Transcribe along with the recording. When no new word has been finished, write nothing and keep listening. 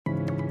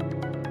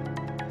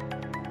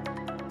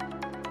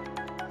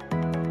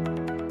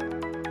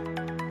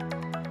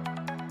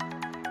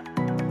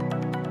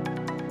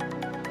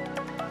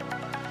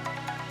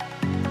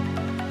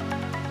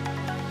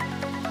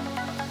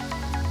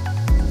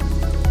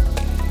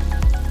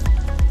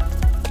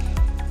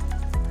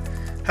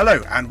Hello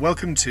and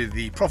welcome to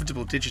the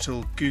Profitable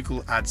Digital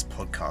Google Ads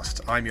podcast.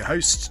 I'm your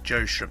host,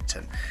 Joe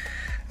Shrumpton.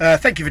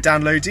 Thank you for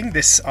downloading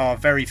this, our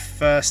very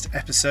first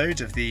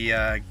episode of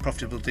the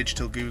Profitable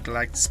Digital Google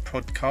Ads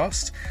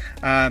podcast.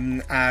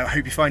 I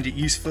hope you find it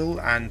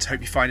useful and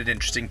hope you find it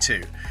interesting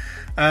too.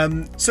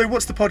 So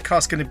what's the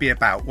podcast going to be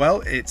about?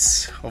 Well,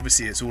 it's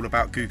all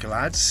about Google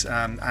Ads,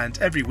 and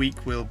every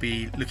week we'll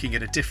be looking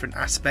at a different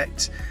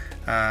aspect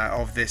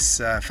of this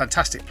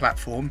fantastic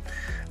platform,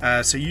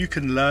 so you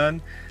can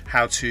learn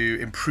how to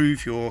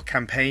improve your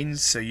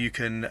campaigns, so you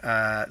can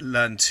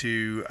learn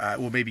to,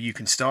 or maybe you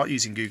can start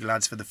using Google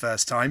Ads for the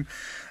first time,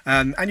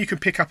 and you can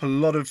pick up a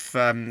lot of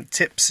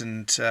tips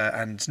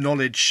and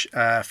knowledge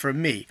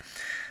from me.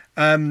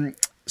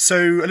 So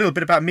a little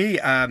bit about me.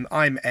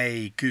 I'm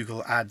a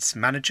Google Ads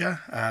manager.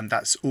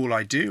 That's all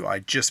I do. I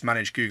just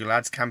manage Google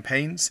Ads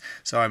campaigns.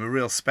 So I'm a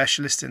real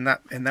specialist in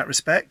that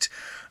respect.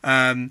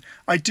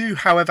 I do,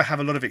 however, have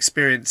a lot of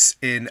experience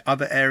in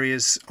other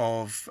areas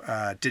of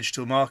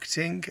digital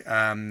marketing.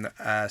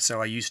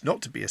 So I used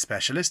not to be a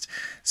specialist.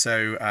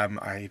 So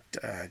I've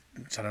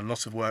done a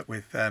lot of work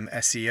with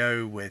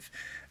SEO, with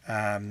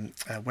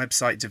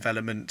website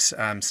development,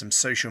 some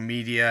social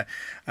media,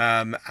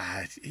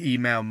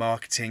 email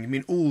marketing. I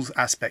mean, all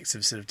aspects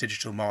of sort of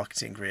digital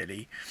marketing,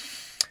 really.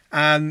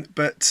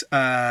 But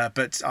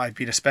I've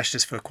been a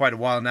specialist for quite a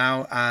while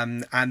now,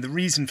 and the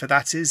reason for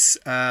that is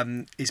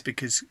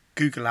because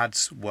Google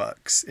Ads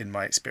works, in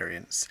my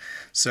experience.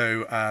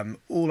 So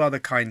all other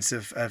kinds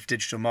of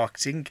digital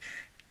marketing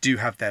do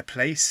have their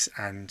place,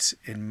 and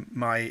in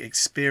my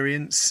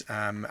experience,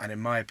 and in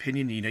my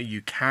opinion,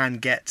 you can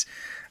get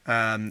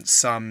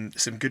some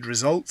good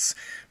results,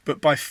 but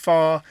by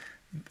far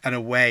and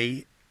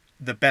away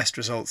the best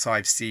results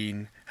I've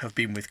seen have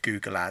been with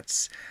Google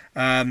Ads.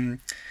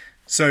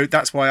 So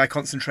that's why I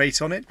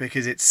concentrate on it,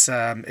 because it is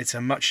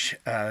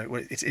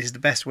the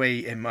best way,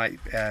 in my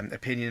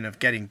opinion, of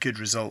getting good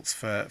results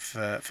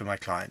for my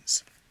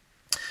clients.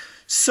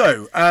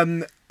 So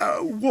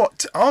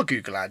what are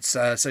Google Ads?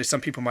 So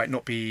some people might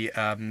not be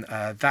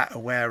that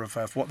aware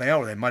of what they are,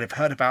 or they might have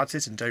heard about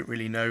it and don't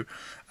really know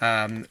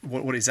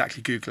what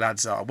exactly Google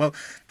Ads are. Well,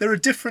 there are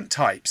different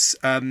types,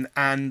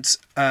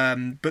 but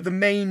the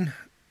main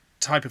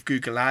type of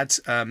Google Ads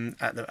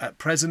at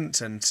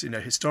present and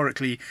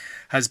historically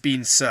has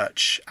been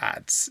search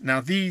ads.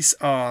 Now these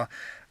are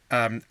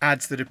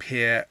ads that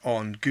appear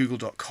on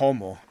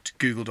google.com or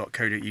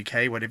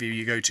google.co.uk, whenever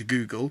you go to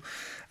Google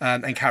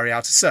and carry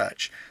out a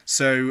search.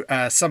 So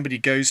somebody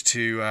goes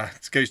to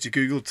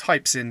Google,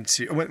 types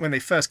into, when they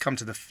first come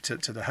to the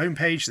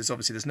homepage,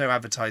 there's no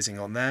advertising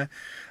on there,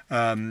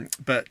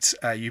 but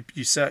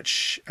you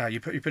search, you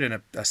put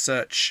in a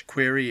search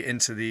query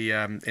into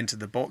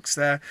the box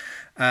there,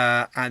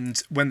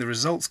 and when the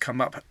results come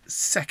up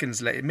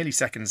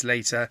milliseconds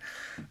later,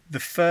 the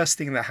first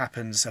thing that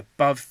happens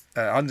above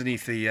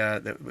underneath the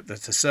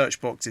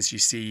search box is you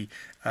see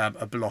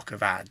a block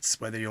of ads,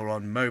 whether you're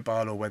on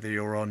mobile or whether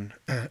you're on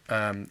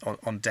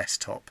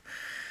desktop.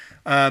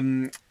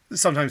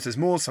 Sometimes there's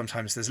more,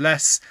 sometimes there's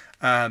less.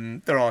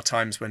 There are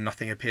times when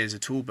nothing appears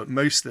at all, but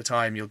most of the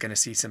time you're going to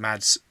see some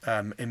ads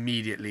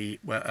immediately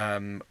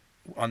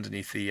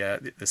underneath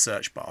the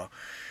search bar.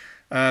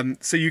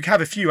 So you have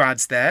a few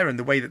ads there, and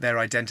the way that they're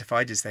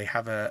identified is they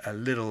have a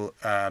little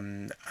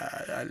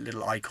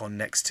icon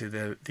next to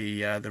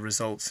the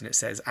results, and it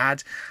says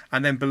ad,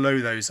 and then below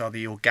those are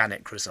the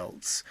organic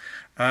results,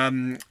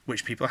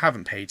 which people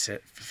haven't paid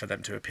for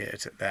them to appear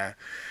there.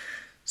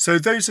 So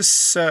those are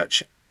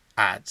search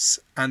ads,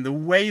 and the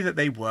way that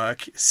they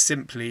work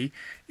simply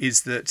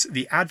is that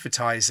the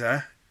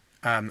advertiser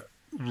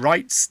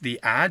writes the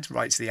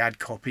ad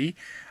copy,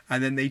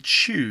 and then they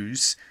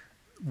choose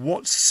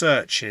what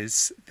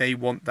searches they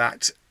want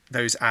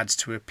those ads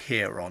to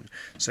appear on.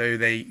 So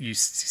you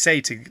say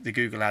to the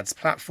Google Ads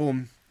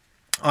platform,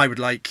 I would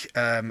like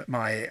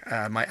my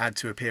ad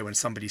to appear when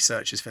somebody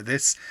searches for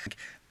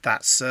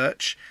that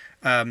search.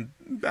 And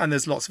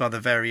there's lots of other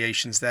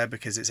variations there,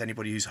 because it's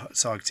anybody who's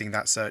targeting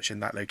that search in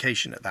that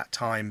location at that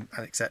time,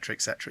 and etc,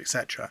 etc,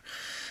 etc.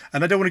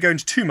 And I don't want to go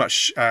into too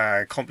much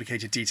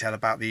complicated detail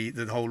about the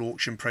whole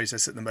auction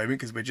process at the moment,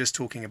 because we're just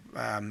talking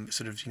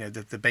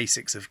the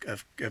basics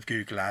of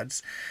Google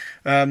Ads.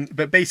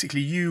 But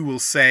basically, you will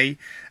say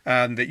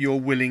that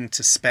you're willing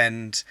to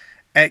spend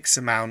X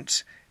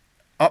amount,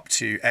 up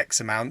to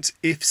X amount,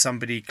 if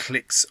somebody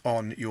clicks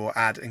on your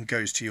ad and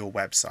goes to your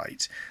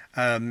website.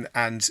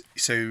 And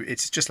so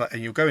it's just like,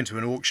 and you'll go into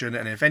an auction,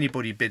 and if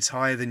anybody bids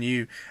higher than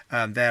you,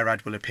 their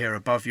ad will appear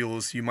above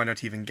yours. You might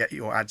not even get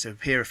your ad to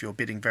appear if you're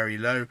bidding very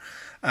low,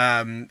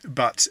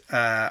 but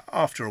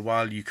after a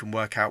while you can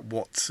work out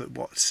what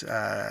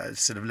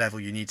sort of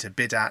level you need to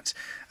bid at,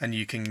 and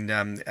you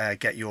can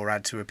get your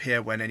ad to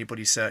appear when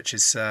anybody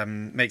searches,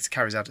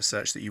 carries out a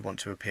search that you want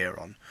to appear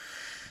on.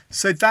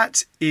 So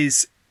that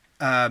is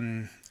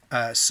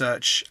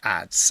search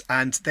ads,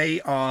 and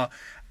they are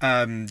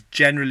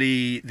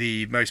generally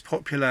the most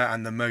popular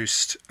and the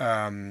most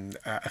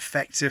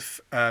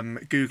effective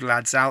Google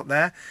Ads out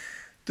there.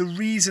 the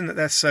reason that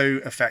they're so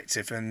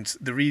effective, and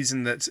the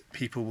reason that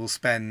people will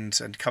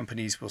spend and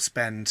companies will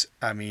spend,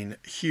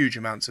 huge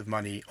amounts of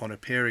money on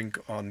appearing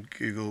on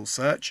Google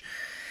search,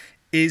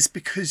 is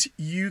because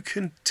you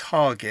can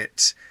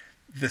target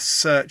the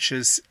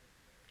searcher's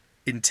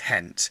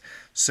intent.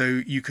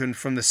 So you can,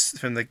 from the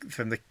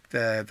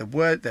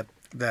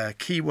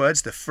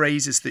keywords, the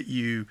phrases that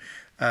you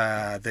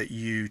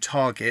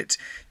target,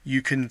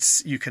 you can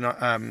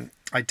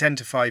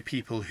identify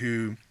people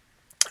who.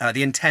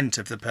 The intent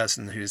of the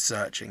person who's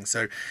searching.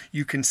 So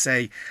you can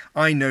say,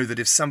 I know that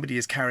if somebody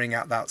is carrying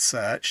out that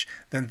search,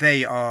 then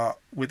they are,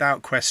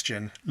 without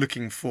question,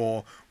 looking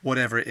for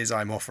whatever it is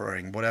I'm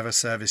offering, whatever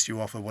service you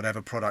offer, whatever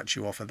product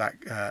you offer.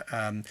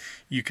 That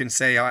you can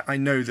say, I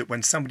know that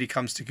when somebody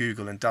comes to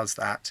Google and does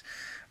that,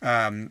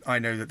 I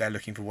know that they're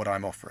looking for what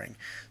I'm offering.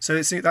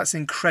 So that's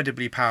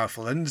incredibly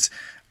powerful. And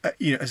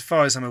as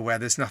far as I'm aware,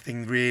 there's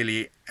nothing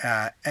really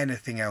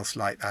anything else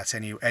like that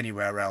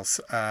anywhere else.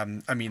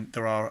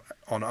 There are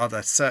on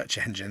other search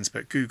engines,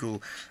 but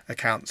Google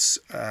accounts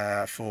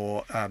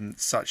for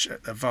such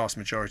a vast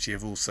majority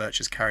of all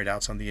searches carried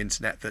out on the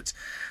internet that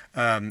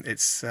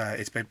it's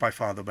by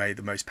far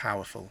the most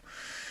powerful.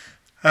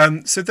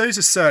 So those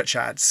are search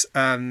ads,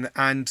 and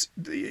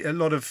a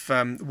lot of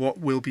what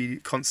we'll be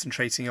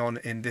concentrating on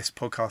in this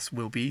podcast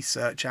will be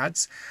search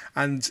ads,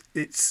 and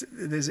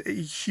there's a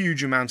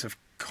huge amount of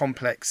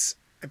complex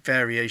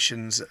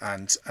variations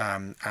and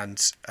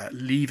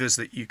levers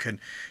that you can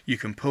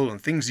pull and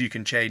things you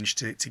can change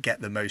to get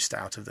the most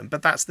out of them.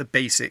 But that's the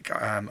basic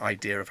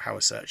idea of how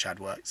a search ad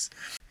works.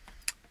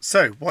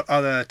 So what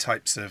other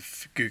types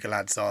of Google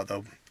ads are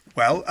there?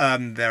 Well,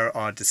 there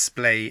are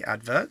display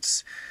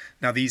adverts.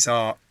 Now these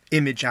are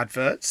image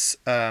adverts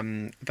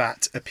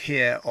that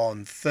appear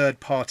on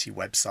third-party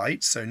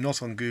websites, so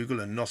not on Google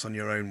and not on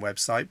your own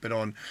website, but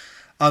on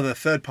other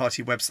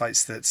third-party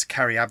websites that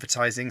carry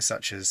advertising,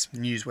 such as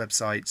news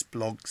websites,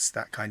 blogs,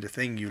 that kind of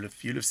thing. You'll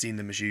have seen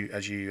them as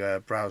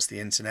you browse the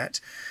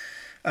internet,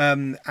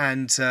 and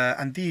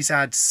these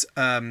ads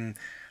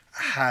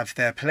have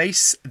their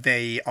place.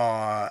 They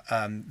are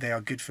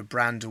good for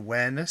brand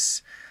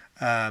awareness.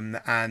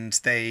 And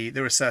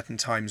there are certain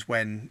times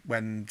when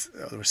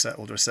there are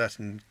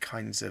certain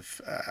kinds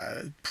of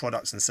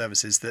products and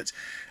services that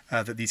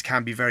these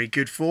can be very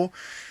good for.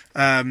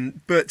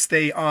 But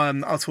they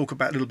I'll talk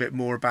about a little bit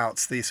more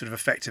about the sort of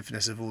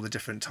effectiveness of all the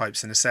different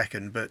types in a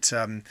second. But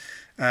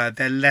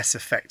they're less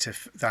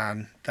effective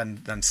than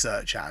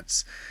search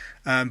ads.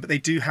 But they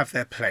do have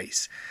their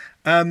place.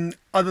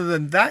 Other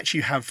than that,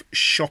 you have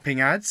shopping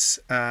ads.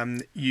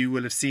 You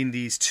will have seen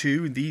these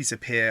too. These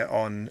appear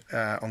on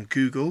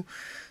Google.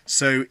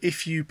 So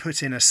if you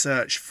put in a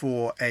search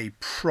for a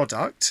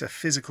product, a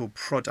physical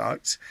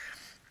product,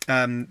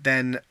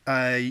 then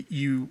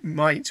you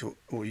might,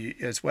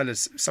 as well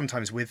as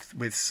sometimes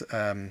with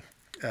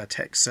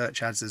text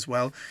search ads as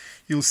well,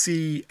 you'll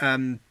see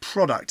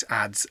product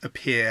ads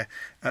appear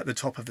at the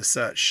top of the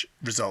search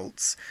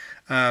results.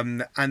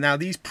 And now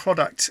these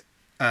product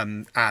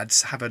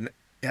ads have an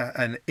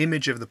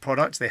image of the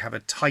product, they have a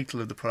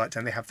title of the product,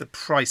 and they have the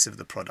price of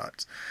the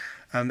product.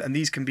 And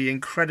these can be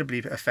incredibly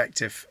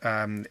effective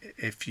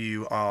if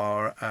you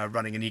are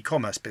running an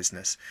e-commerce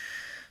business.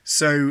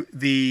 So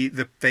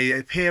they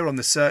appear on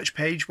the search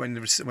page when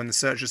the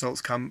search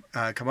results come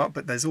up,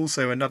 but there's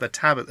also another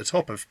tab at the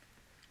top of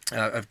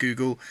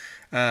Google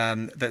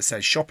that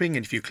says shopping,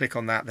 and if you click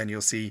on that, then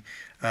you'll see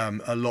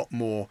a lot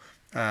more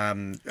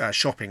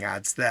shopping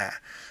ads there.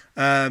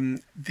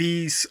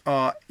 These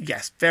are,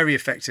 yes, very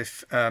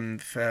effective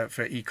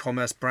for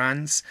e-commerce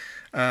brands.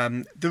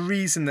 The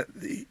reason that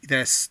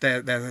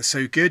they're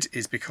so good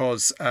is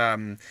because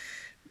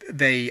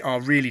they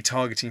are really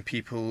targeting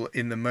people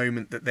in the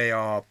moment that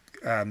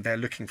they're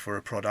looking for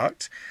a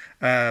product,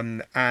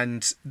 and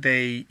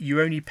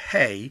you only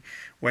pay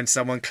when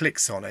someone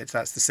clicks on it.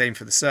 That's the same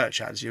for the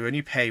search ads. You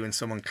only pay when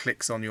someone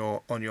clicks on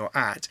your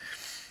ad.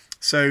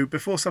 So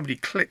before somebody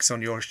clicks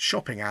on your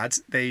shopping ad,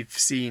 they've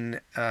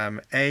seen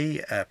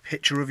a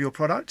picture of your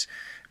product.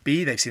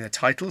 B, they've seen a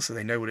title, so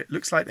they know what it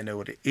looks like. They know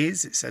what it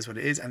is. It says what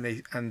it is,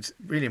 and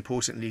really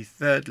importantly,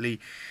 thirdly,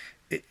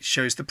 it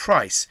shows the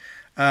price.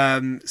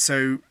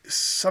 So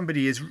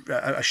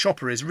a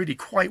shopper is really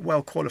quite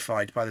well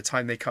qualified by the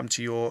time they come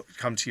to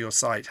your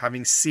site,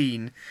 having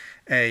seen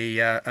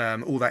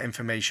all that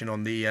information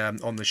on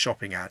the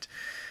shopping ad.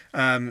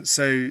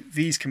 So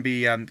these can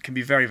be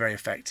very, very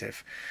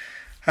effective.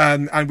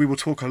 And we will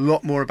talk a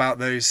lot more about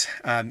those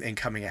in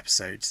coming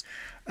episodes.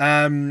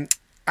 And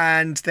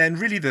then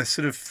really the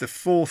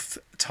fourth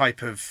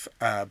type of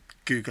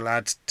Google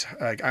ad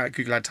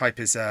type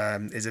is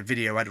a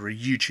video ad or a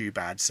YouTube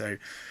ad. So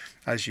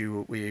as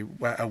we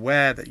were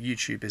aware that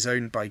YouTube is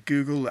owned by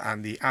Google,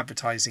 and the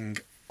advertising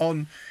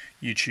on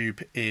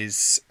YouTube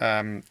is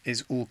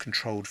all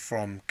controlled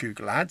from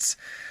Google Ads.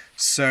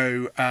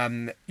 So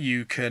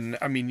you can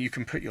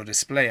put your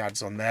display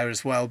ads on there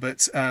as well,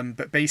 but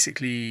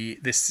basically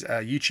this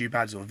YouTube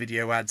ads or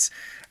video ads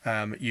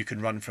you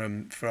can run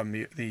from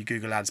the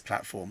Google Ads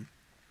platform.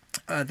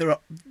 there are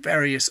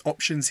various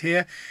options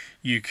here.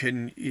 You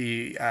can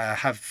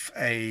have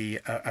a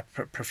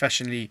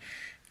professionally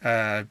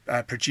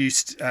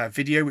produced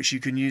video which you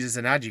can use as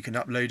an ad. You can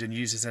upload and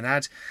use as an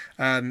ad,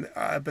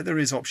 but there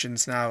is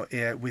options now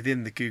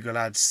within the Google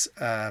Ads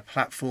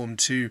platform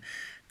to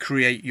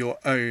create your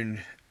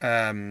own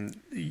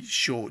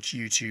short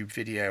YouTube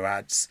video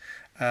ads,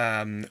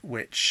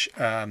 which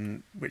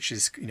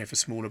is, for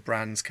smaller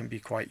brands, can be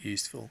quite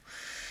useful.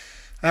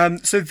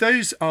 So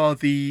those are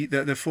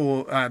the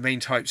four main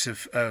types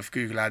of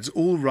Google Ads,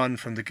 all run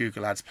from the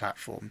Google Ads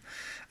platform.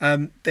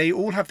 They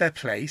all have their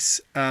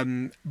place,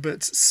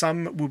 but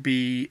some will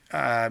be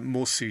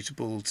more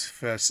suitable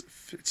to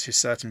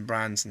certain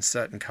brands and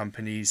certain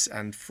companies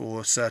and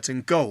for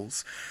certain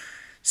goals.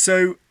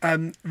 So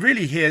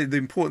really here, the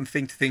important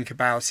thing to think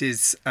about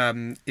is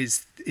the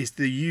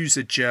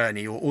user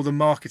journey or the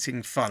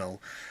marketing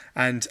funnel,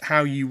 and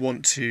how you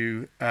want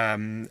to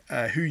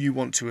who you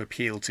want to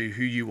appeal to,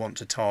 who you want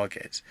to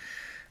target.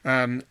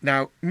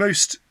 Now,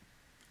 most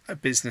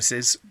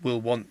businesses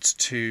will want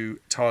to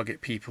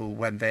target people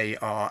when they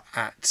are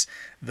at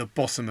the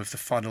bottom of the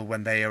funnel,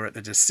 when they are at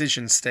the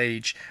decision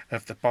stage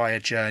of the buyer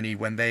journey,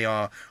 when they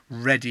are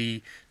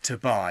ready to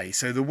buy.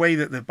 So the way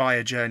that the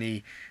buyer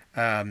journey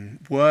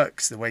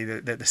works, the way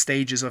that the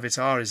stages of it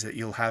are, is that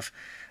you'll have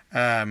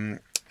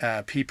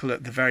people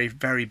at the very,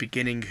 very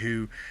beginning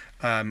who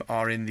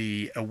are in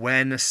the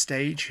awareness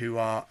stage, who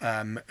are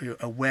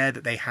aware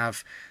that they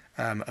have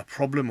a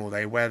problem, or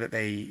they're aware that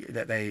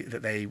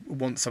they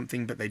want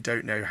something but they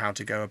don't know how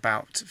to go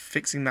about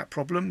fixing that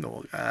problem,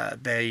 or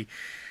they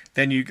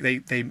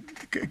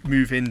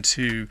move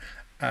into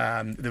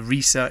the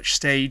research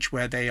stage,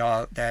 where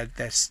they're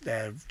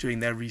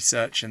doing their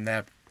research and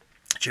they're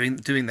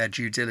doing their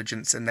due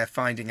diligence, and they're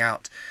finding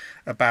out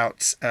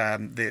about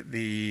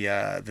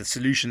the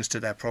solutions to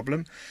their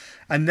problem.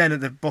 And then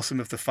at the bottom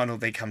of the funnel,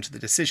 they come to the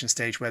decision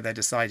stage, where they're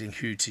deciding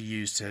who to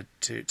use to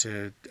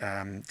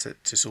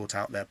sort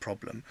out their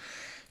problem.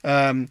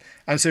 And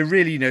so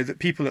really, that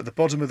people at the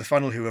bottom of the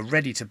funnel who are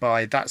ready to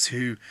buy, that's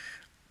who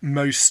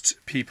most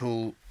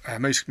people,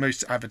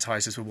 most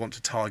advertisers will want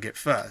to target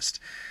first.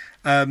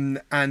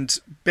 And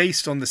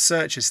based on the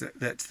searches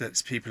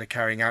that people are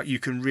carrying out, you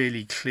can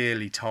really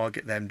clearly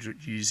target them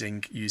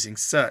using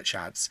search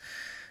ads.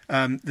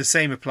 The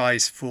same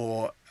applies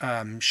for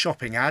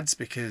shopping ads,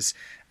 because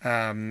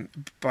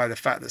by the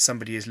fact that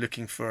somebody is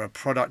looking for a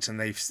product and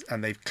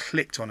they've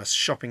clicked on a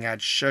shopping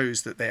ad,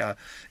 shows that they are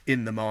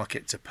in the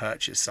market to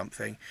purchase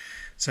something.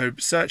 So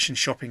search and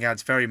shopping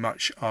ads very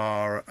much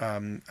are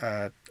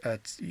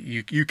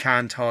you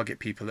can target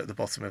people at the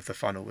bottom of the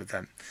funnel with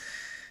them.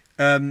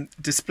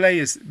 Display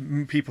is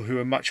people who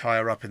are much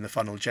higher up in the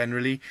funnel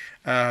generally.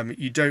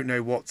 You don't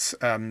know what,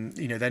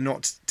 they're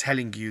not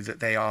telling you that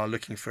they are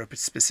looking for a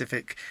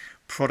specific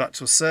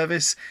product or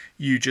service.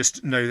 You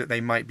just know that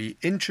they might be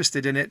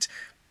interested in it,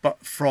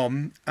 but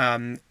from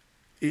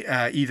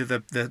either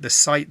the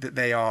site that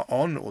they are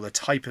on, or the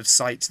type of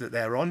site that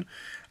they're on,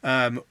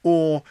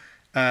 or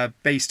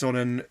based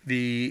on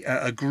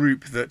a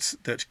group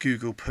that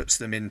Google puts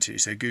them into.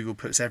 So Google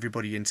puts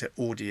everybody into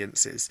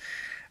audiences.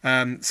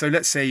 So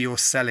let's say you're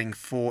selling,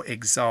 for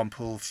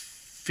example,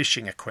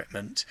 fishing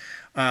equipment.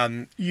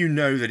 You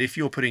know that if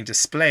you're putting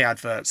display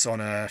adverts on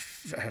a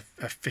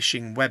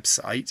fishing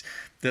website,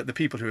 that the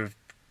people who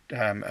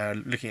are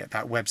looking at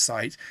that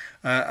website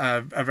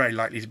are very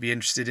likely to be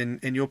interested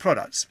in your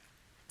products.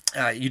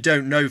 You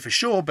don't know for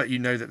sure, but you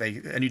know that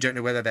and you don't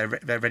know whether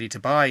they're ready to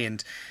buy,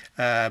 and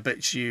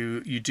but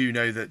you do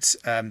know that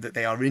that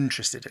they are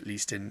interested, at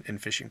least in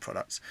fishing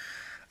products.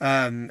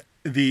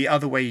 The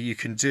other way you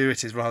can do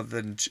it is, rather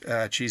than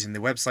choosing the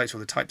websites or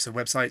the types of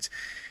websites,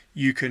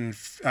 you can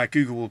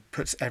Google will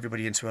put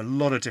everybody into a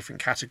lot of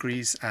different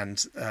categories,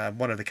 and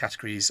one of the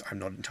categories, I'm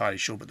not entirely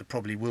sure, but there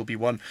probably will be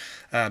one,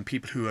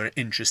 people who are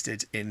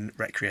interested in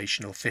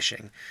recreational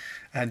fishing.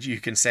 And you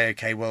can say,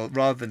 okay, well,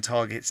 rather than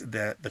target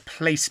the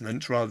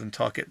placement, rather than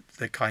target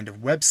the kind of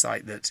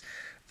website that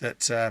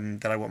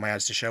I want my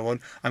ads to show on,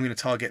 I'm going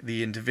to target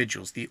the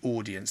individuals, the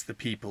audience, the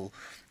people,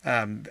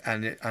 and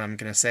I'm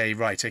going to say,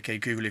 right, okay,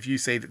 Google, if you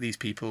say that these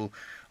people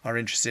are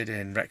interested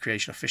in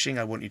recreational fishing,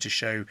 I want you to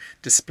show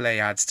display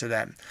ads to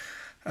them.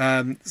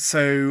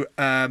 So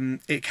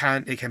it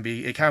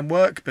can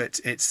work, but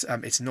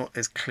it's not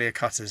as clear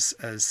cut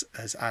as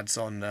ads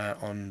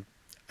on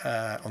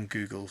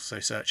Google, so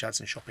search ads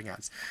and shopping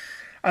ads.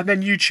 And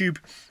then YouTube,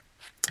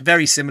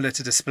 very similar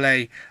to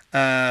display,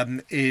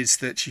 is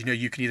that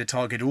you can either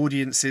target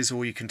audiences,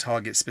 or you can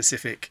target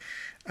specific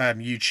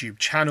YouTube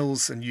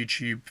channels and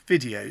YouTube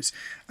videos.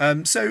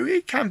 So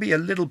it can be a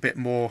little bit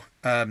more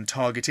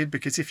targeted,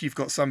 because if you've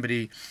got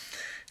somebody,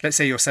 let's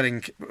say you're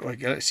selling,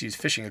 let's use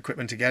fishing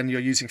equipment again, you're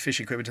using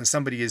fishing equipment, and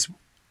somebody is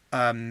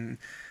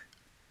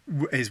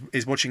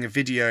watching a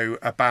video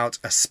about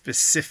a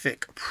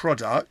specific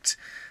product,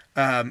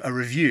 a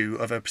review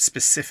of a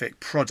specific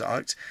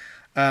product.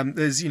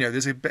 There's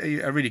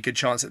a really good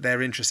chance that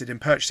they're interested in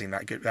purchasing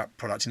that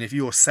product, and if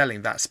you're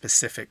selling that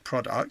specific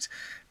product,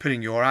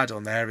 putting your ad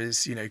on there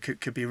is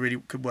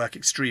could work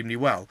extremely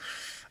well.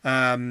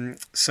 So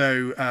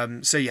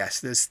yes,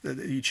 there's the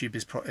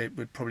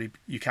YouTube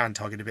you can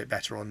target a bit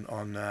better on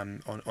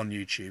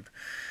YouTube.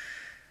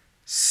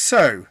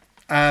 So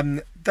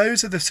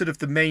those are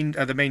the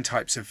main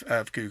types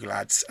of Google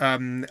Ads.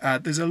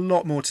 There's a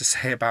lot more to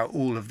say about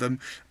all of them,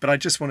 but I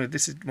just want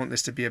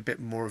this to be a bit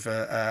more of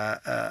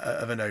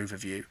an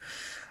overview.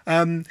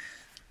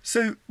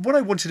 So what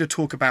I wanted to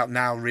talk about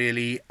now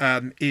really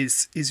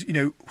is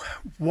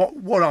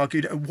what are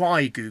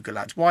why Google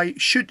Ads? Why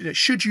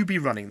should you be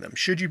running them?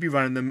 Should you be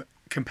running them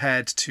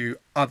compared to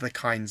other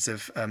kinds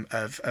of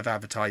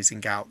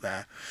advertising out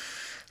there?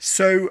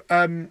 So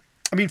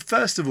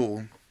first of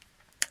all,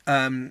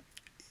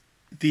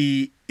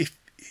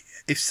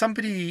 if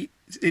somebody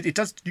it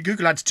does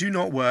Google Ads do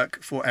not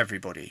work for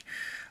everybody.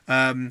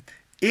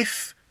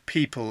 If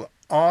people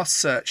are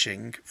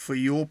searching for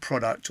your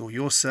product or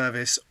your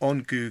service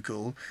on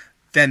Google,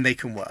 then they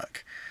can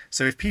work.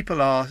 So if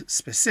people are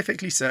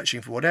specifically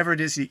searching for whatever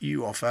it is that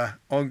you offer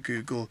on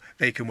Google,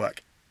 they can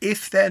work.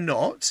 If they're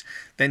not,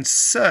 then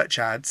search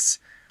ads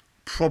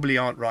probably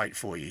aren't right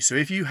for you. So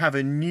if you have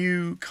a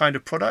new kind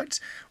of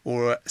product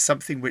or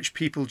something which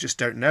people just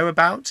don't know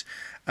about,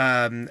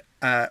 and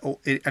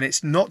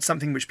it's not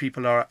something which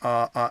people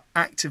are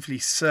actively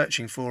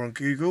searching for on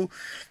Google,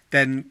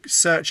 then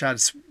search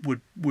ads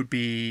wouldn't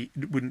be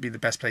the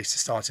best place to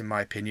start, in my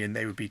opinion.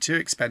 They would be too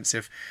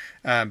expensive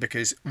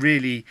because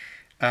really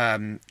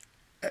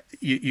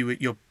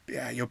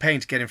you're paying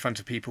to get in front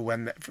of people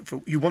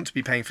you want to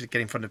be paying to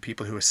get in front of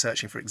people who are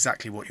searching for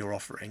exactly what you're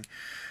offering.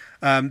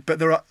 But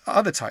there are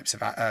other types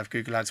of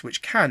Google Ads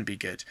which can be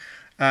good.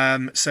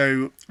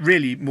 So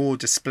really more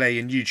display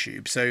in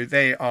YouTube. So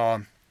they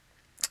are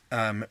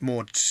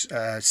more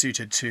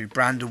suited to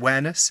brand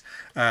awareness,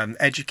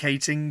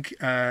 educating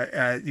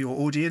your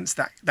audience,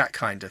 that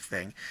kind of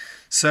thing.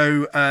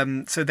 So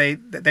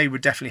they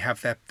would definitely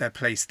have their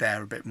place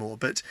there a bit more.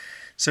 But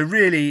so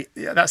really,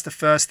 that's the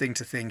first thing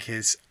to think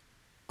is,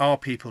 are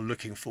people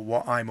looking for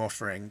what I'm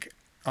offering?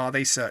 Are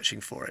they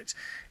searching for it?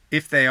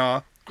 If they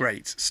are,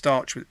 great.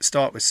 Start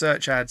with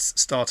search ads.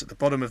 Start at the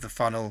bottom of the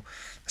funnel.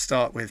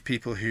 Start with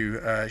people who,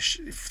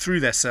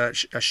 through their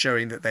search, are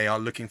showing that they are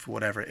looking for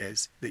whatever it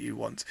is that you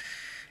want.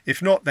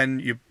 If not, then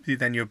you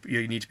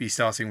need to be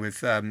starting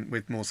with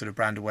more sort of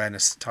brand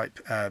awareness type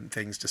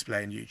things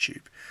display in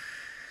YouTube.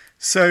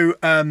 So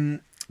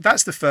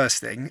that's the first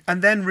thing.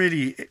 And then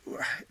really,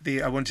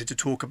 I wanted to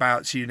talk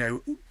about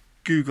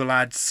Google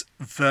Ads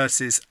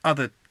versus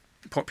other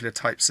popular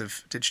types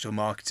of digital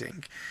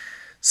marketing.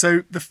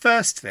 So the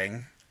first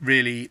thing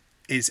really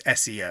is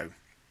SEO.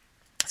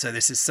 So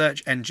this is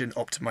search engine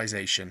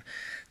optimization.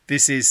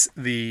 This is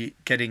the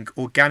getting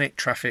organic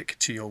traffic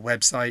to your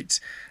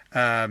website,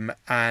 and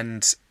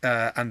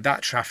that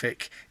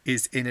traffic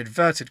is in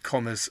inverted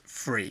commas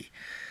free.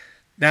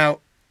 Now,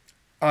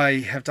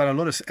 I have done a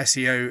lot of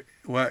SEO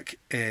work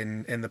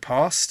in the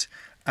past,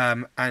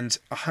 and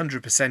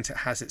 100% it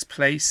has its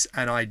place,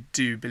 and I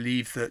do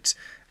believe that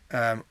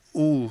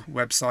all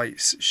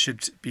websites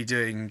should be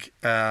doing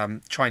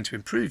trying to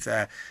improve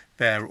their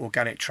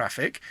organic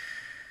traffic,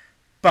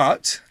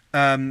 but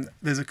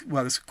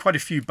there's quite a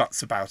few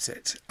buts about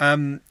it.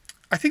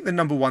 I think the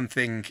number one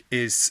thing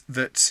is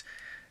that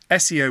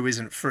SEO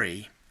isn't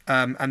free,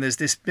 and there's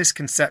this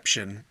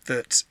misconception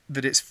that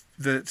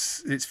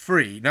it's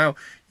free. Now,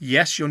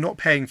 yes, you're not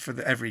paying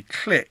for every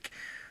click,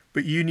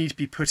 but you need to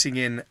be putting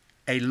in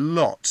a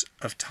lot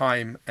of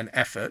time and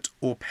effort,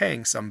 or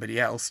paying somebody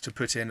else to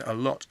put in a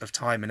lot of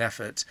time and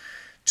effort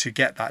to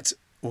get that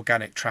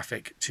organic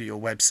traffic to your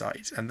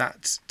website, and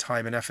that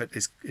time and effort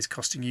is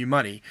costing you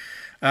money.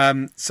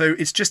 So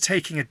it's just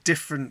taking a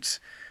different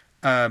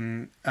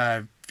view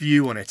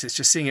on it. It's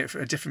just seeing it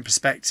from a different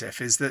perspective.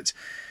 Is that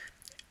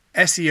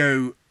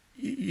SEO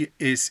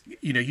is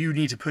you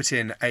need to put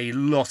in a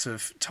lot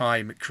of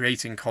time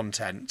creating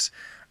content,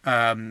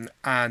 and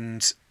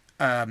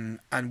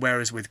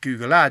whereas with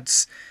Google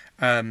Ads,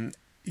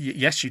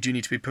 yes, you do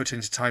need to be put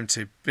into time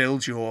to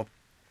build your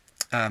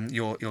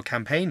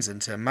campaigns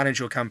and to manage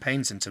your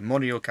campaigns and to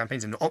monitor your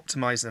campaigns and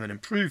optimize them and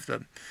improve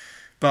them.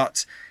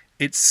 But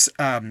it's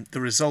the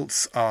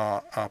results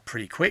are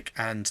pretty quick,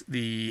 and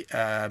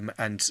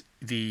it's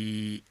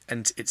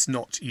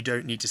not, you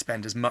don't need to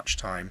spend as much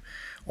time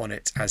on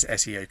it as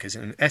SEO, because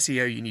in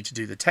SEO you need to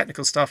do the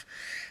technical stuff,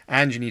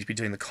 and you need to be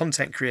doing the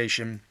content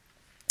creation,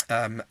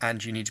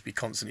 and you need to be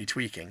constantly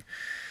tweaking.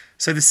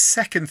 So the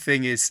second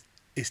thing is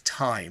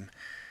time.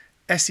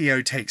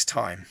 SEO takes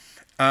time.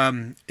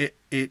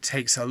 It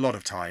takes a lot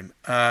of time.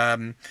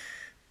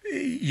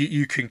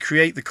 You can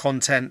create the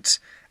content,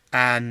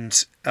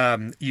 and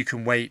you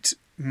can wait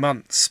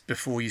months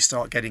before you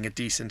start getting a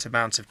decent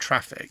amount of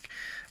traffic.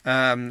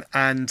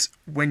 And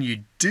when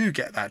you do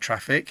get that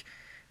traffic,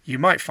 you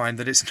might find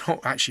that it's not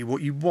actually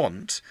what you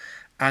want.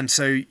 And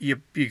so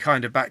you're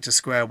kind of back to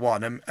square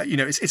one. And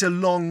it's a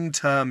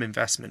long-term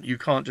investment. You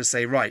can't just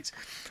say, right,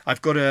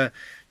 I've got a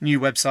new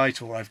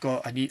website, or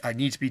I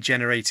need to be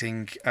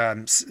generating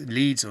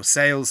leads or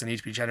sales. I need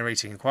to be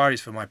generating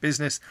inquiries for my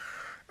business.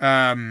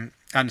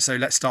 and so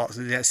let's start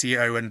with the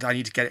SEO, and I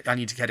need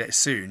to get it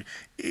soon.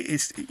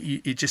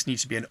 It just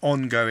needs to be an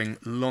ongoing,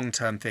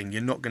 long-term thing.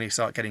 You're not going to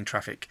start getting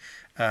traffic,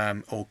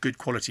 or good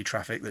quality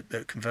traffic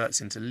that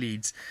converts into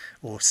leads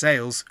or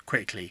sales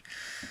quickly.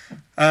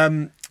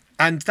 And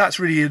that's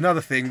really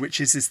another thing, which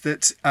is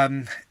that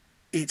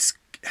it's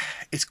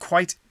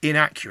quite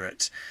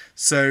inaccurate.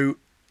 So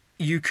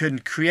you can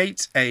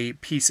create a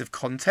piece of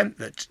content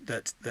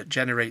that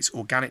generates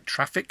organic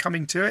traffic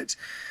coming to it,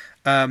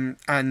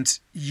 and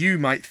you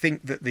might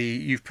think that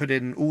you've put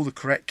in all the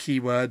correct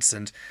keywords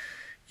and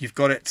you've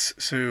got it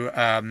to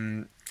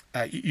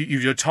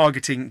you're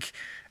targeting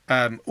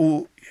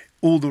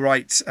all the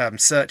right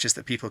searches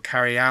that people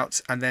carry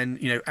out, and then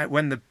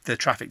when the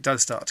traffic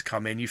does start to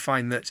come in, you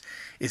find that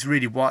it's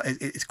really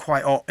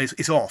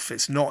it's off.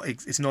 It's not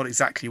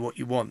exactly what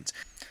you want.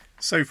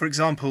 So, for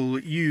example,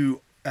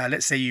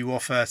 let's say you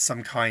offer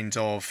some kind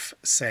of,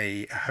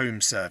 say, a home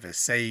service,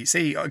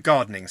 say a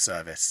gardening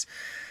service,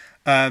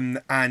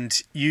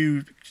 and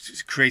you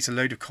create a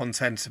load of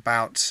content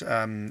about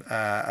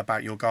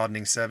your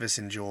gardening service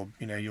and your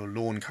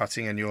lawn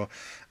cutting and your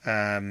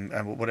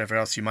and whatever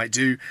else you might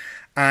do,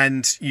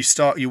 and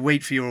you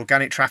wait for your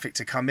organic traffic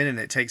to come in, and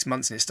it takes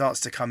months and it starts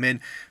to come in,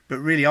 but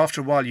really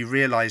after a while you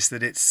realize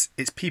that it's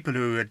people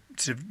who are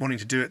sort of wanting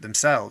to do it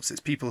themselves. It's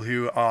people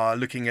who are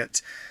looking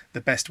at the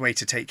best way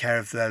to take care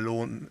of their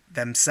lawn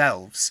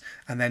themselves,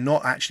 and they're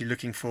not actually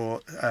looking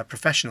for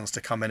professionals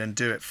to come in and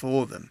do it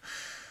for them.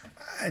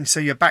 And so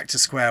you're back to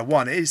square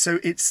one. It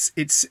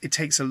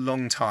takes a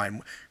long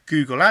time.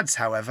 Google Ads,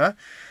 however,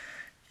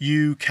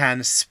 you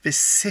can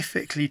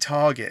specifically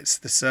target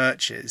the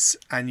searches,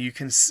 and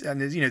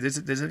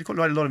there's quite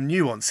a lot of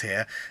nuance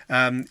here.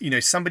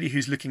 Somebody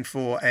who's looking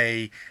for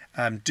a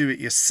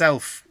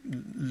do-it-yourself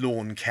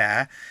lawn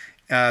care,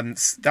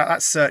 that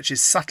search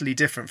is subtly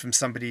different from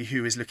somebody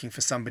who is looking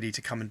for somebody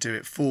to come and do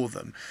it for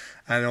them.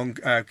 And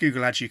on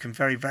Google Ads, you can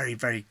very, very,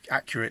 very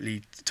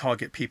accurately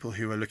target people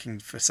who are looking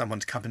for someone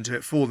to come and do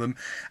it for them.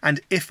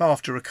 And if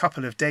after a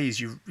couple of days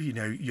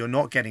you're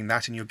not getting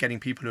that, and you're getting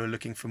people who are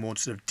looking for more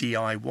sort of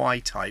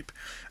DIY type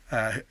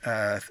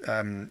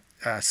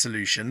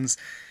solutions,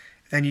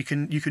 then you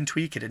can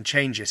tweak it and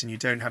change it, and you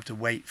don't have to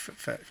wait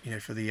for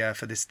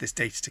this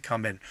data to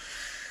come in.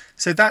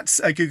 So that's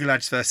Google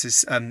Ads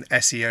versus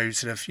SEO.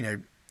 Sort of,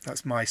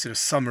 that's my sort of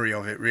summary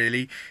of it.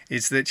 Really,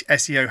 is that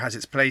SEO has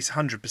its place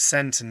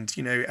 100%,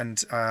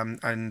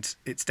 and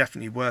it's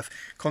definitely worth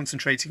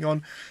concentrating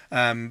on.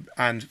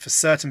 And for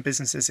certain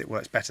businesses, it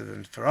works better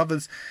than for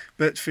others.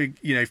 But for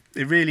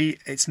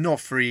it's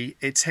not free.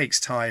 It takes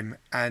time,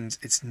 and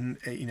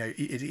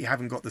you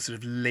haven't got the sort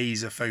of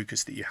laser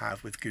focus that you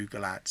have with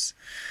Google Ads.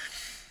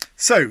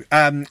 So,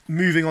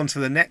 moving on to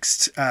the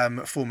next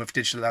form of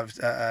digital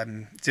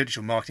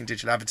marketing,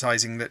 digital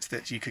advertising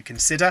that you could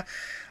consider,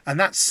 and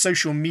that's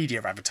social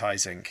media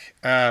advertising.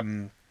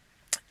 Now,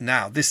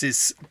 this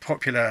is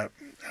popular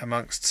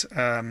amongst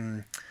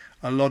a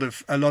lot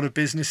of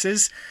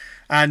businesses,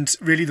 and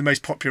really the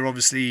most popular,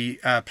 obviously,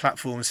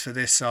 platforms for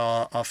this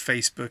are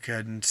Facebook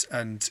and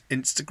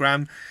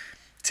Instagram.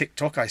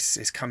 TikTok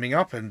is coming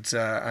up,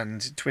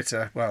 and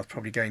Twitter, well,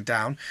 probably going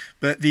down,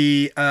 but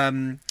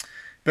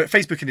But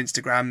Facebook and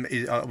Instagram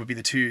would be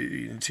the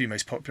two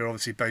most popular.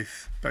 Obviously,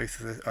 both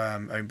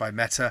owned by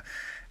Meta,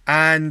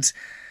 and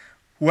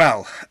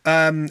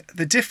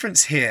the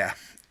difference here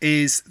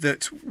is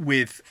that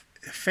with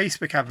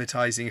Facebook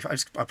advertising,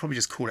 I'll probably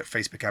just call it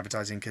Facebook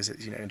advertising because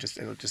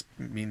it'll just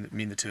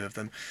mean the two of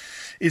them,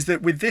 is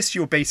that with this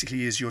you're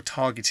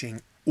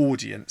targeting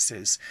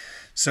audiences.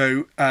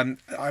 So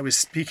I was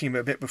speaking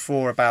a bit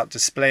before about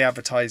display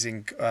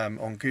advertising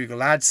on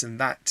Google Ads, and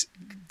that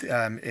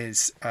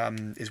is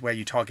where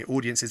you target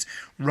audiences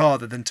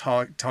rather than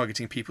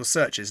targeting people's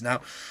searches.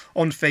 Now,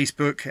 on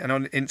Facebook and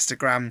on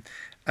Instagram,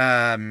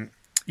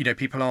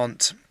 people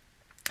aren't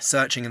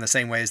searching in the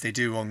same way as they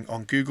do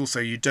on Google, so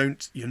you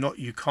can't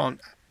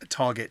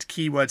target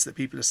keywords that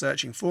people are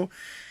searching for.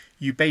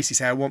 You basically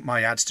say, I want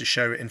my ads to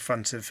show in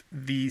front of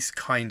these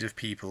kind of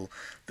people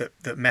that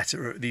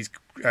Meta, these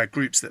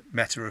groups that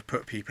Meta have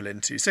put people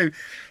into. So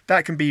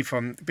that can be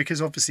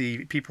because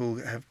obviously people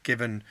have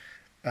given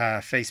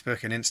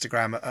Facebook and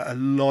Instagram a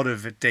lot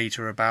of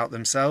data about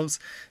themselves.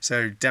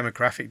 So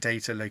demographic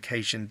data,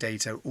 location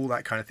data, all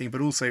that kind of thing,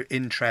 but also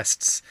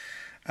interests,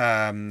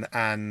 and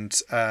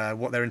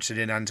what they're interested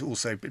in, and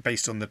also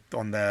based on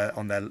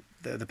the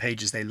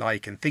pages they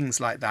like and things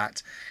like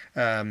that.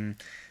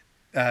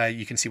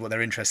 You can see what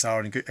their interests are,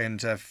 and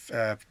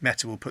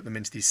Meta will put them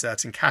into these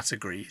certain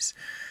categories.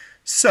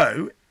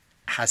 So,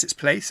 has its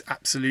place,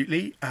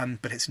 absolutely,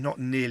 but it's not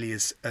nearly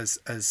as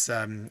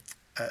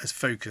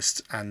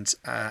focused, and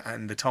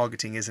the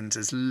targeting isn't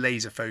as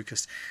laser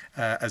focused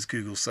as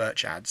Google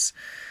search ads.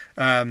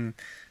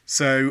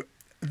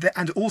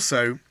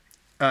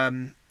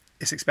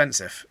 It's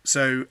expensive.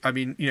 So,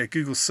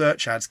 Google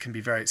search ads can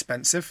be very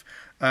expensive,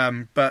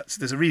 but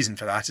there's a reason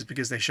for that. It's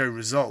because they show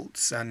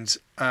results, and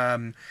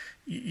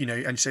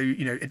and so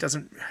it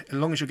doesn't, as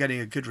long as you're getting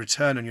a good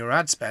return on your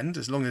ad spend,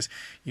 as long as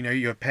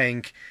you're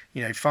paying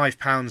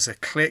 £5 a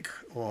click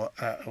or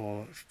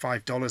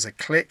 $5 a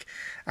click,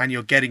 and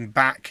you're getting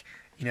back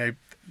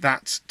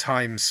that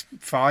times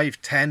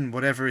 5, 10,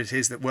 whatever it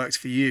is that works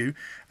for you,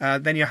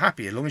 then you're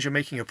happy. As long as you're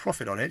making a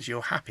profit on it,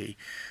 you're happy.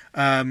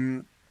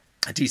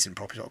 A decent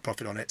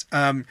profit on it.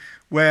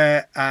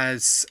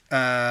 Whereas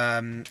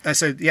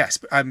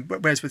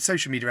with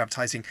social media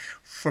advertising,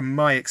 from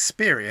my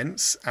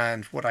experience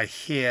and what I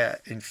hear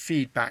in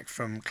feedback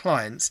from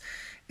clients,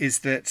 is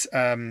that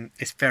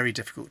it's very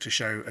difficult to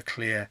show a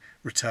clear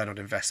return on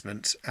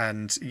investment.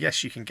 And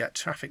yes, you can get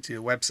traffic to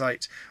your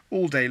website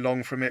all day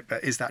long from it,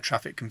 but is that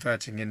traffic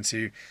converting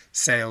into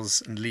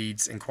sales and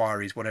leads,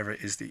 inquiries, whatever it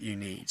is that you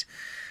need?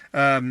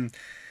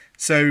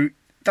 So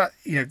that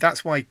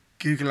that's why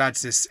Google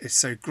Ads is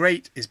so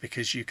great, is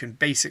because you can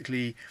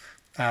basically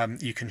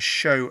you can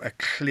show a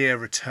clear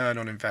return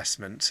on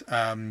investment,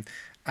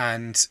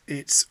 and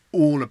it's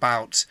all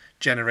about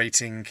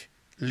generating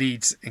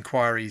leads,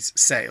 inquiries,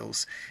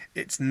 sales.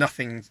 It's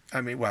nothing.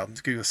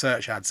 Google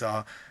search ads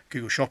are,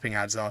 Google shopping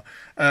ads are.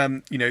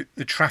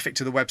 The traffic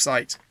to the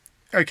website,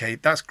 okay,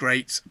 that's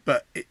great,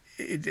 but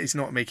it's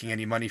not making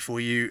any money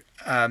for you.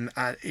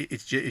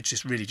 It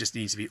just really just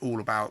needs to be all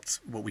about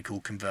what we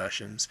call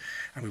conversions,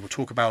 and we will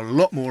talk about a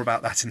lot more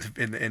about that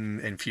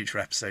in future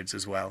episodes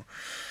as well.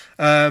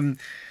 So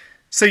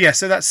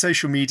that's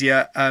social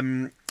media.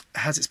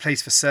 Has its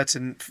place for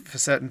certain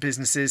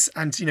businesses,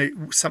 and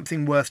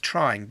something worth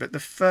trying. But the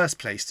first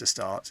place to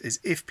start is,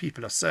 if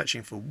people are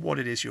searching for what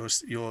it is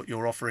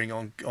you're offering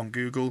on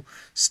Google,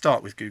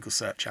 start with Google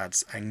search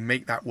ads and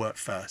make that work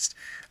first.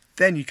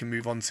 Then you can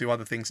move on to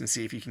other things and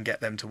see if you can get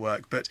them to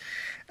work. But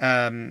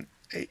nothing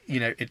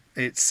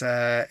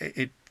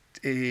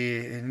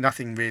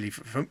really.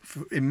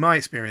 In my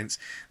experience,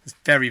 there's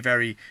very,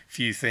 very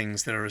few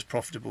things that are as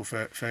profitable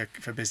for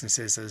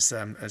businesses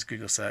as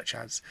Google search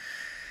ads.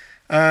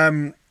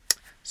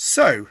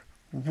 So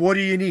what do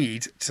you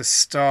need to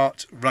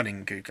start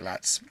running Google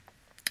Ads?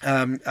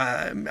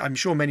 I'm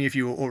sure many of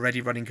you are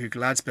already running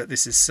Google Ads, but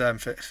this is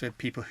for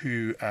people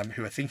who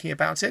are thinking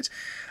about it.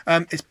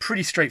 It's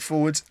pretty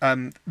straightforward.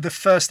 The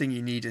first thing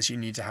you need is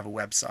to have a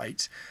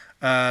website.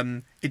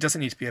 It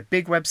doesn't need to be a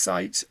big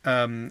website.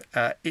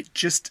 It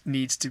just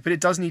needs to, but it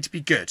does need to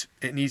be good.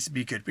 It needs to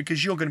be good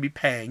because you're going to be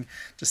paying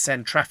to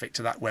send traffic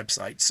to that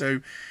website.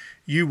 So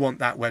you want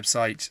that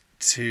website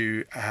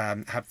to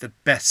have the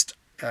best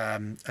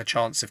a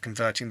chance of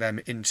converting them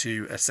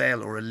into a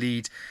sale or a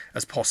lead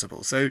as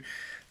possible. So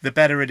the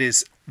better it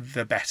is,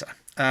 the better.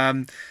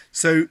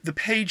 So the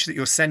page that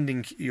you're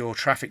sending your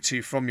traffic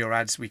to from your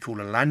ads, we call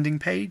a landing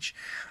page.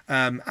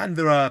 And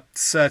there are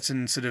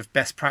certain sort of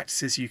best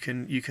practices you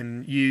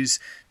can use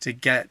to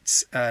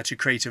get to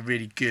create a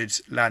really good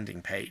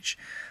landing page.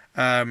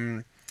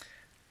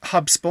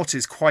 HubSpot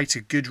is quite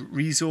a good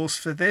resource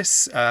for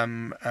this.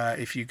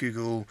 If you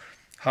Google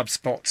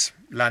HubSpot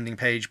landing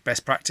page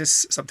best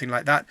practice, something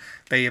like that,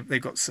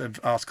 they've got some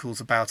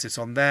articles about it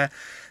on there.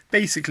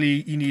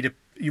 Basically,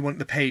 you want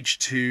the page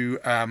to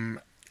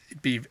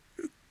be,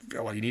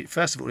 well,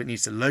 first of all, it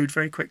needs to load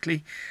very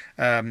quickly.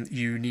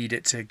 You need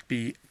it to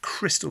be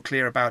crystal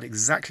clear about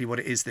exactly what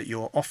it is that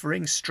you're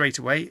offering straight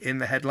away in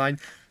the headline.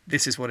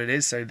 This is what it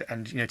is. So,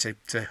 and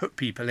to hook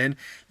people in.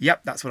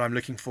 Yep, that's what I'm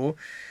looking for.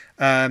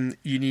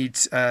 You need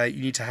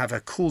to have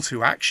a call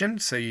to action.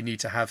 So you need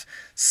to have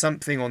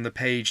something on the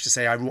page to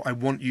say, I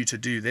want you to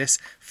do this.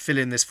 Fill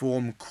in this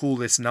form. Call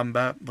this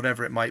number.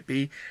 Whatever it might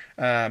be.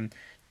 Yes,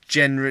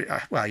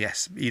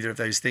 either of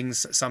those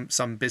things.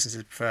 Some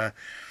businesses prefer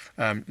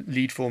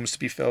lead forms to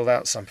be filled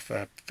out. Some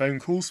prefer phone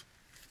calls.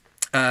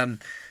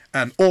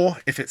 Or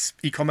if it's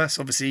e-commerce,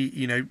 obviously,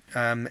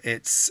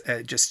 it's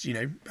just you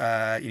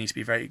need to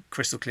be very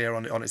crystal clear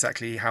on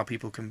exactly how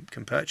people can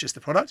purchase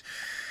the product.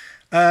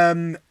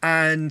 And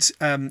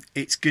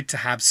it's good to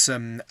have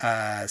some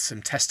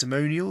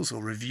testimonials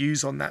or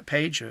reviews on that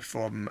page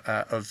from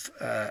of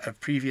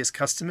previous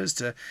customers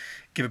to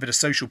give a bit of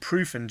social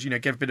proof and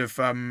give a bit of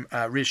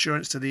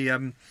reassurance to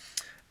the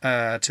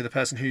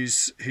person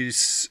who's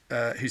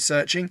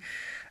searching,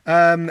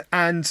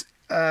 and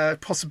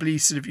possibly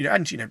sort of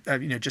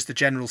just the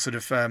general sort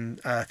of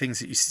things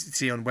that you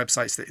see on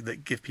websites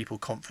that give people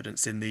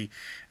confidence in the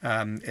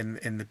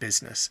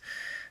business.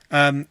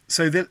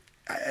 So that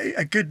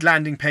a good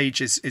landing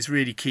page is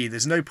really key.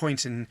 There's no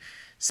point in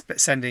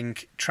sending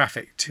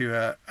traffic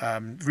to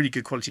really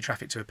good quality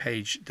traffic to a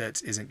page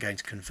that isn't going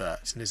to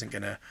convert and isn't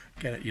going to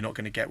you're not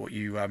going to get what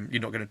you're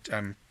not going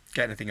to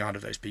get anything out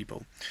of those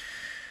people.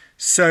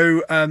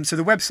 So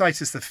the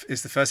website is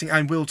the first thing,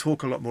 and we'll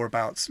talk a lot more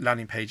about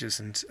landing pages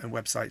and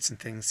websites and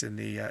things in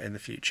the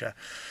future.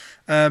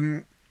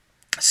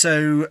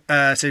 So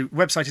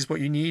website is what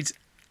you need.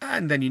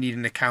 And then you need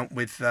an account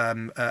with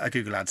a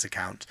Google Ads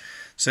account.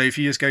 So if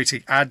you just go to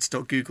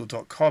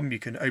ads.google.com, you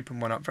can open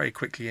one up very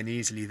quickly and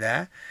easily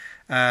there,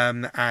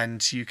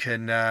 and you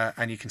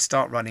can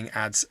start running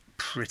ads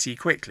pretty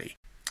quickly.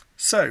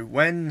 So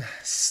when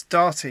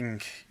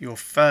starting your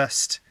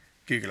first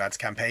Google Ads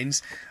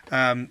campaigns,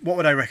 what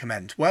would I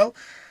recommend? Well,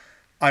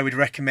 I would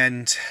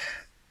recommend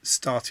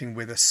starting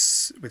with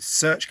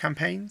search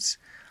campaigns.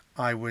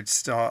 I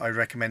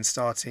recommend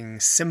starting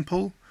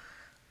simple,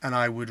 and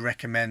I would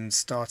recommend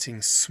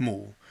starting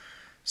small.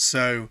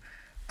 So,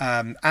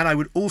 and I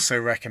would also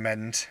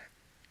recommend,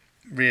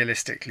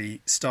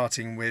 realistically,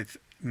 starting with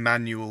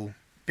manual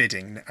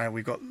bidding.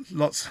 We've got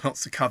lots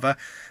to cover,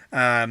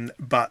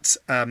 but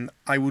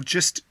I will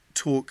just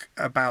talk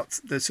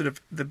about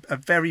a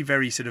very,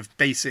 very sort of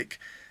basic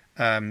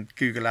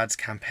Google Ads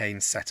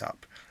campaign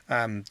setup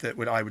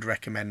that I would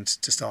recommend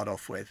to start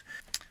off with.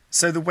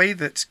 So the way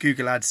that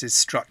Google Ads is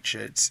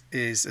structured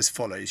is as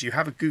follows. You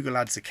have a Google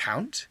Ads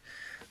account,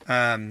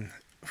 and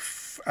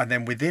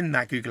then within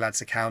that Google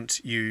Ads account,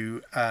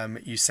 you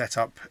set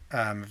up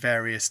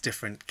various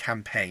different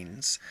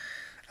campaigns.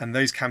 And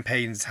those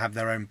campaigns have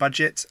their own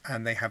budget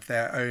and they have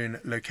their own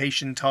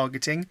location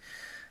targeting.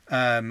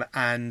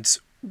 And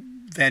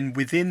then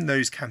within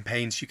those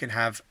campaigns, you can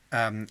have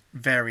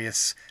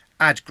various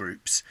ad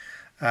groups.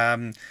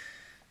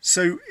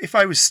 So if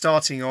I was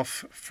starting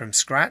off from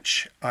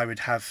scratch, I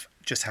would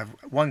just have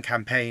one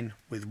campaign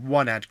with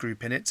one ad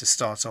group in it to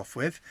start off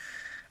with.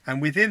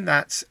 And within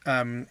that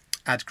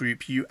ad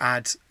group, you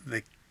add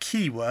the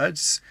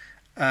keywords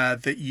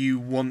that you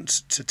want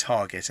to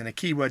target. And a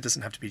keyword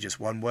doesn't have to be just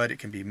one word, it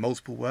can be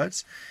multiple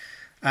words.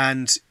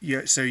 And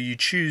so you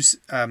choose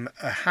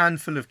a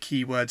handful of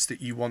keywords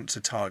that you want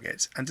to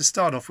target. And to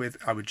start off with,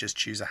 I would just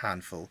choose a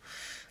handful.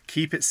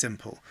 Keep it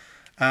simple.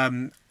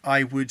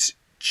 I would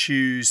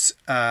choose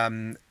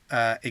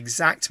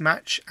exact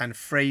match and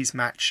phrase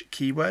match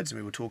keywords, and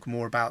we will talk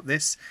more about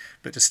this.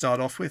 But to start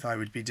off with, I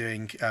would be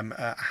doing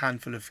a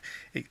handful of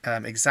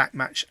exact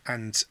match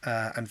and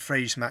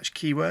phrase match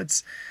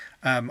keywords.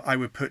 I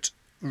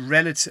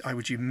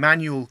would do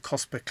manual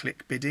cost per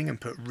click bidding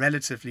and put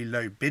relatively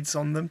low bids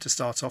on them to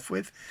start off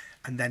with,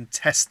 and then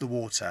test the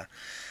water.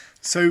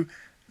 So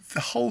the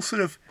whole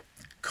sort of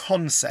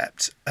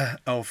concept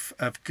of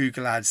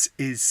Google Ads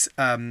is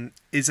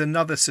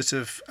another sort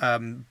of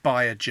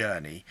buyer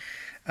journey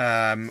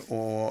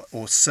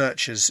or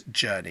searcher's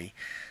journey.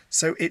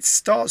 So it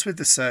starts with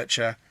the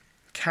searcher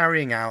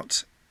carrying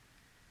out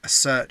a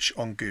search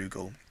on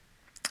Google,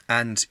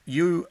 and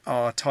you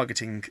are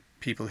targeting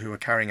people who are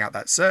carrying out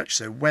that search.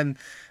 So when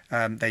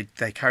they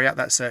carry out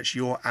that search,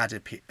 your ad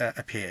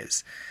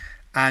appears,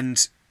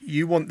 and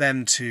you want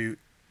them to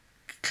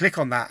click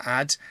on that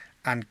ad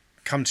and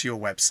come to your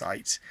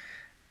website.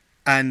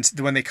 And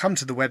when they come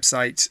to the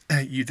website,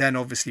 you then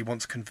obviously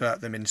want to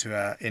convert them into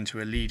a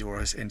lead or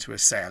into a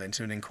sale,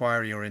 into an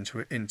inquiry or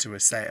into a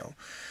sale.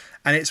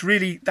 And it's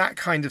really that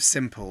kind of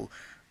simple.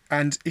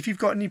 And if you've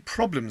got any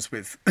problems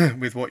with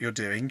what you're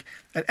doing,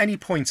 at any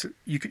point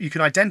you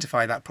can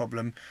identify that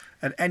problem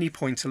at any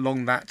point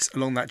along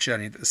that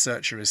journey that the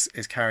searcher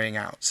is carrying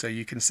out. So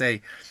you can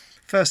say,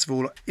 first of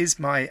all, is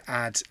my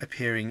ad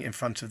appearing in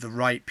front of the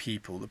right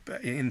people,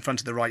 in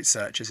front of the right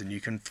searchers? And you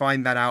can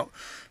find that out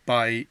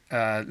by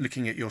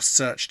looking at your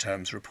search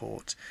terms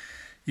report.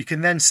 You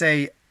can then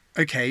say,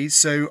 okay,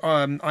 so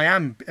I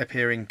am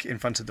appearing in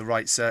front of the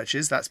right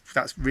searches.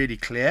 That's really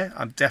clear.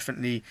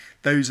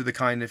 Those are the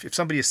kind of, if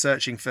somebody is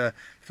searching for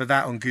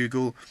that on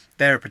Google,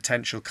 they're a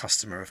potential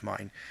customer of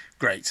mine.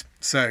 Great.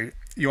 So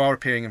you are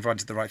appearing in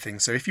front of the right thing.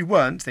 So if you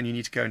weren't, then you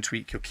need to go and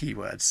tweak your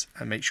keywords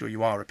and make sure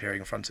you are appearing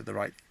in front of the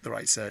right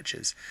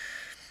searches.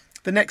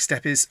 The next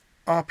step is,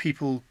 are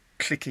people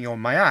clicking on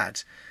my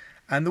ad?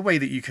 And the way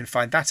that you can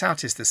find that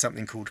out is there's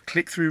something called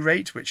click-through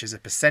rate, which is a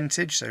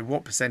percentage. So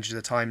what percentage of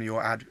the time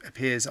your ad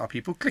appears are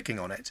people clicking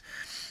on it?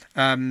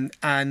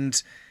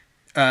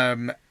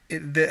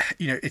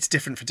 It's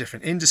different for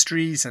different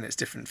industries and it's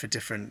different for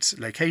different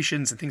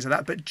locations and things like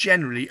that. But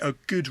generally, a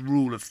good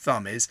rule of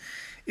thumb is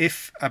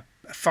if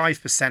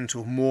 5%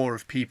 or more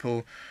of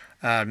people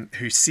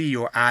who see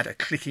your ad are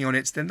clicking on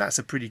it, then that's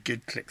a pretty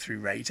good click-through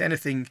rate.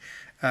 Anything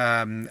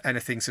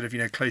sort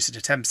of closer to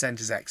 10%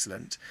 is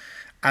excellent,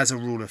 as a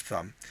rule of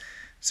thumb.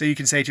 So you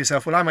can say to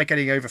yourself, well, am I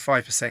getting over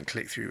 5%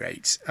 click-through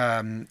rate?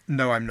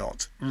 No, I'm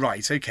not.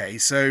 Right, okay.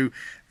 So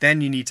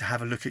then you need to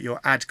have a look at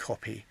your ad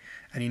copy.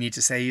 And you need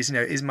to say,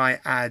 is my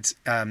ad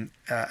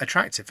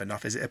attractive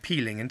enough? Is it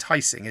appealing,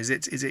 enticing? Is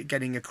it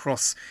getting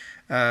across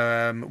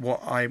what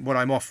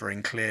I'm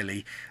offering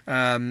clearly,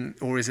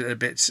 or is it a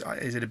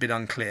bit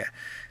unclear?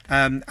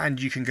 And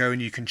you can go and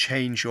you can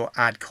change your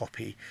ad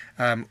copy,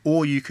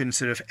 or you can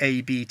sort of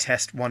A/B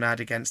test one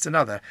ad against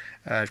another,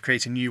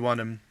 create a new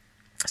one and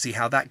see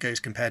how that goes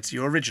compared to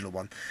your original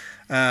one.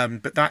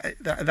 But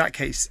that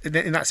case,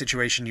 in that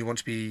situation, you want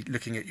to be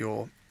looking at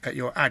your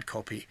ad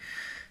copy.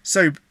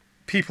 So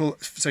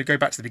go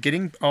back to the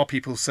beginning. Are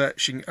people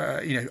searching?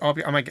 Are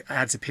my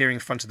ads appearing in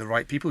front of the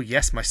right people?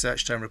 Yes, my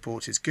search term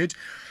report is good.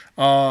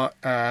 Are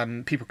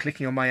people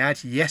clicking on my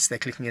ad? Yes, they're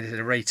clicking it at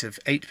a rate of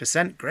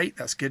 8%. Great,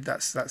 that's good.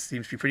 That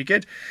seems to be pretty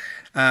good.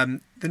 The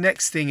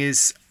next thing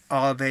is,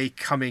 are they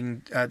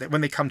coming,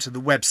 when they come to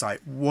the website,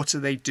 what are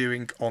they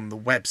doing on the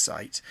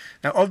website?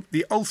 Now,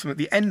 the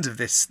end of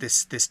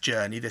this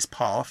journey, this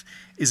path,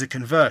 is a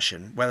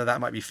conversion, whether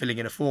that might be filling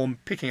in a form,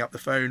 picking up the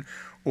phone,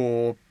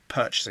 or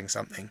purchasing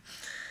something.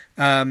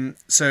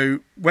 So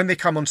when they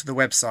come onto the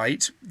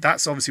website,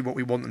 that's obviously what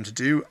we want them to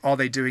do. Are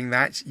they doing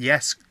that?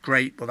 Yes,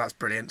 great. Well, that's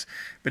brilliant.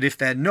 But if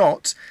they're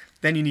not,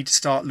 then you need to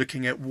start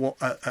looking at what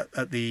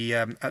at the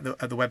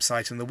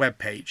website and the web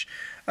page.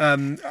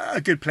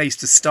 A good place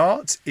to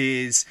start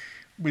is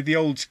with the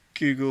old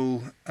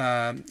Google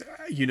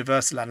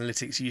Universal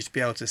Analytics. You used to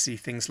be able to see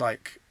things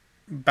like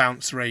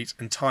bounce rate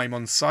and time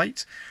on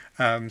site.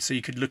 So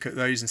you could look at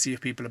those and see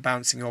if people are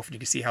bouncing off, and you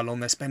can see how long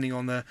they're spending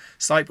on the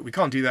site. But we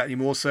can't do that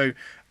anymore. So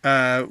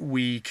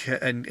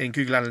in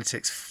Google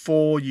Analytics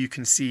 4, you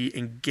can see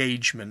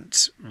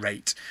engagement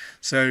rate.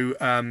 So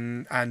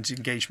and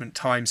engagement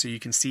time. So you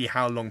can see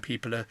how long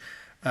people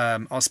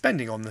are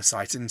spending on the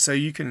site, and so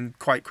you can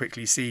quite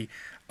quickly see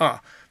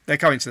they're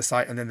coming to the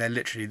site and then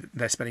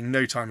they're spending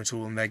no time at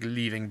all, and they're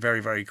leaving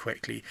very, very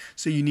quickly.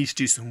 So you need to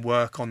do some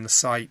work on the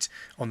site,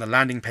 on the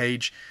landing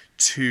page,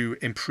 to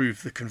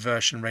improve the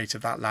conversion rate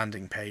of that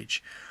landing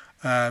page.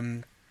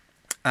 And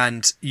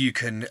you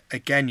can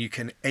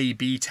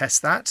A/B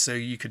test that. So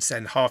you could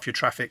send half your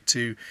traffic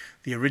to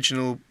the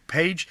original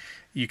page.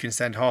 You can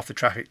send half the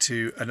traffic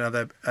to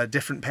a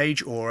different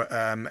page, or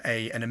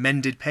an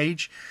amended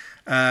page.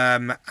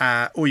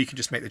 Or you can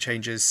just make the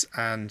changes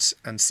and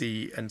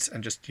see and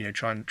just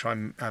try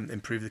and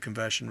improve the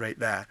conversion rate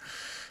there.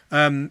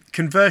 So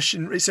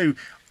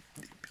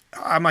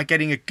am I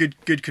getting a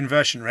good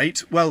conversion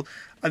rate? Well,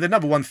 the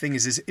number one thing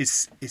is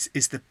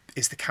the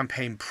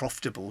campaign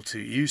profitable to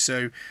you?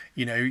 So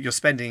you're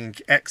spending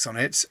X on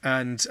it,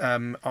 and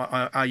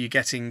are you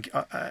getting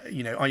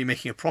are you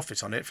making a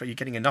profit on it? Are you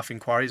getting enough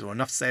inquiries or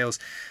enough sales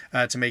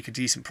to make a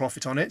decent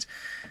profit on it?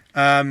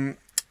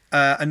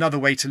 Another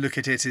way to look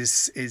at it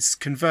is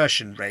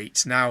conversion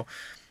rate. Now,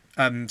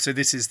 so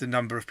this is the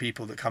number of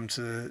people that come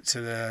to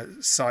the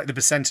site, the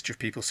percentage of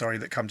people,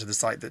 that come to the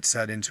site that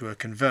turn into a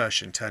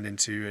conversion, turn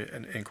into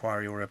an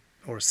inquiry or a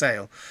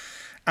sale.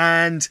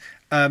 And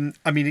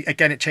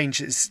again, it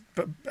changes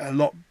a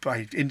lot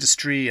by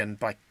industry and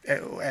by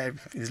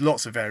there's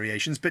lots of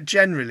variations, but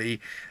generally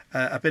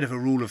a bit of a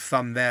rule of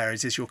thumb there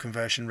is your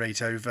conversion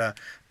rate over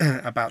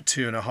about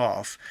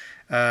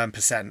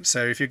 2.5%.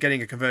 So if you're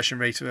getting a conversion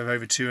rate of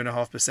over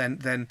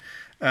 2.5%, then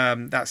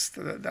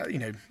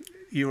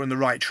you're on the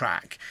right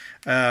track.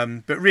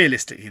 But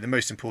realistically, the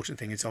most important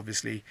thing is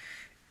obviously,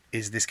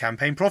 is this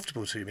campaign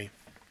profitable to me?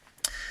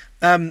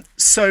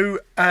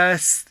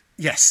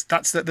 Yes,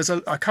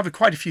 I covered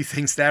quite a few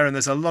things there, and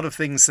there's a lot of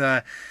things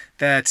there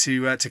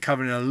to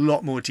cover in a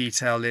lot more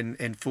detail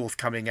in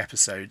forthcoming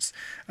episodes.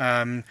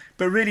 But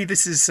really,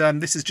 this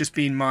has just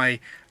been my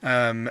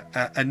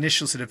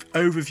initial sort of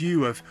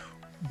overview of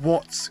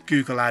what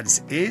Google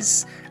Ads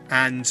is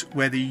and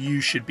whether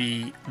you should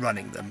be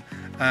running them.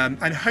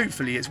 And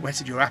hopefully it's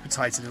whetted your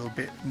appetite a little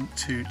bit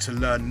to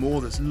learn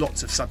more. There's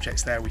lots of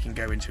subjects there we can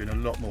go into in a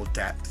lot more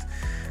depth.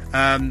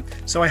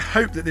 So I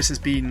hope that this has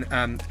been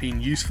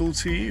useful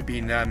to you,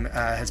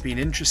 has been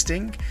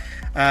interesting.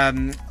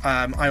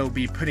 I will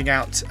be putting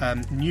out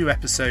new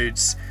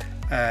episodes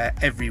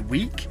every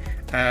week.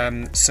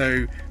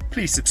 So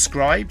please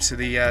subscribe to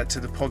the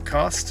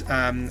podcast,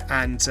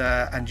 and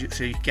so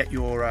you can get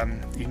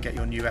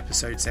your new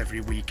episodes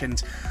every week.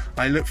 And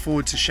I look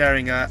forward to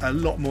sharing a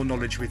lot more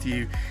knowledge with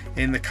you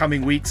in the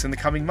coming weeks and the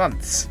coming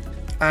months.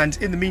 And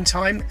in the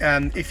meantime,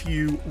 if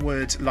you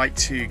would like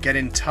to get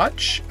in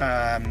touch,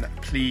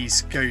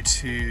 please go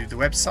to the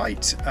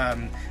website.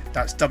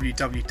 That's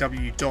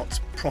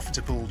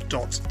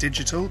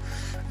www.profitable.digital,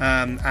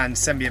 and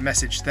send me a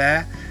message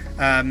there.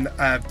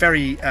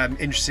 Very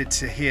interested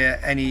to hear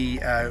any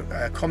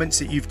comments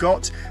that you've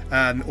got,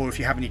 or if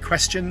you have any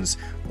questions,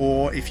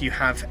 or if you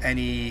have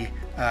any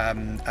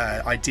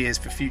ideas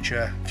for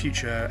future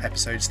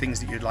episodes, things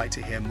that you'd like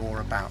to hear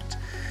more about.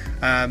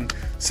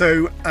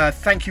 So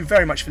thank you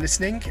very much for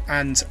listening,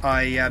 and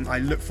I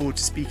look forward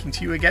to speaking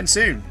to you again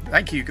soon.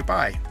 Thank you.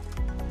 Goodbye.